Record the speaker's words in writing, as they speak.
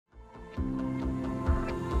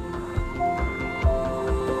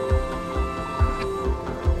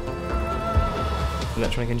in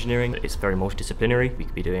electronic engineering. It's very multidisciplinary. We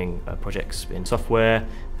could be doing projects in software,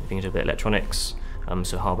 moving into a bit of electronics,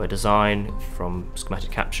 so hardware design, from schematic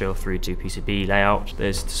capture through to PCB layout.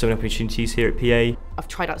 There's so many opportunities here at PA. I've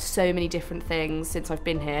tried out so many different things since I've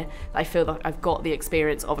been here that I feel that I've got the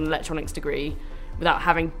experience of an electronics degree without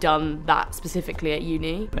having done that specifically at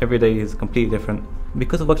uni. Every day is completely different.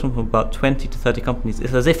 Because I've worked with about 20 to 30 companies,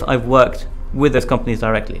 it's as if I've worked with those companies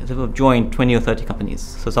directly, as if I've joined 20 or 30 companies.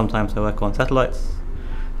 So sometimes I work on satellites,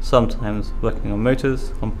 sometimes working on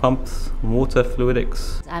motors, on pumps, on water,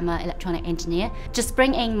 fluidics. I'm an electronic engineer. Just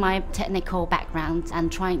bringing my technical background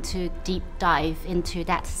and trying to deep dive into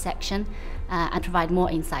that section and provide more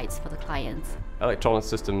insights for the clients. Electronic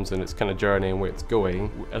systems and its kind of journey and where it's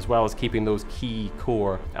going, as well as keeping those key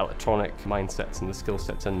core electronic mindsets and the skill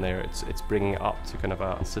sets in there, it's bringing it up to kind of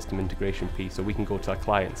a system integration piece, so we can go to a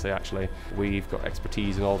client and say, actually, we've got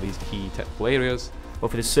expertise in all these key technical areas. Well,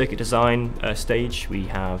 for the circuit design stage, we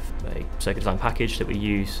have a circuit design package that we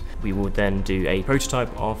use. We will then do a prototype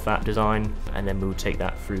of that design, and then we'll take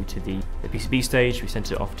that through to the PCB stage. We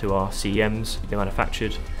send it off to our CEMs, they're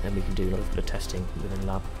manufactured, and then we can do a lot of the testing within the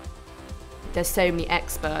lab. There's so many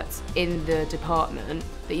experts in the department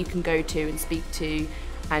that you can go to and speak to,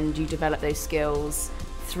 and you develop those skills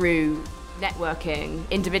through networking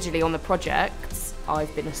individually on the projects.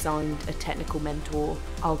 I've been assigned a technical mentor.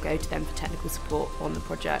 I'll go to them for technical support on the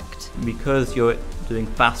project. Because you're doing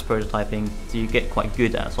fast prototyping, so you get quite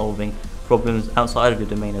good at solving problems outside of your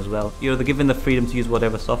domain as well. You're given the freedom to use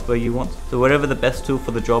whatever software you want. So whatever the best tool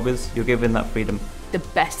for the job is, you're given that freedom. The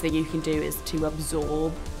best thing you can do is to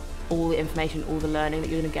absorb all the information, all the learning that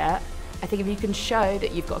you're going to get. I think if you can show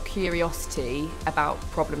that you've got a curiosity about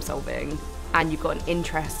problem solving and you've got an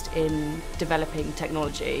interest in developing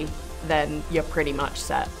technology, then you're pretty much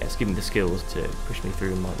set. It's given me the skills to push me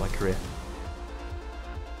through my career.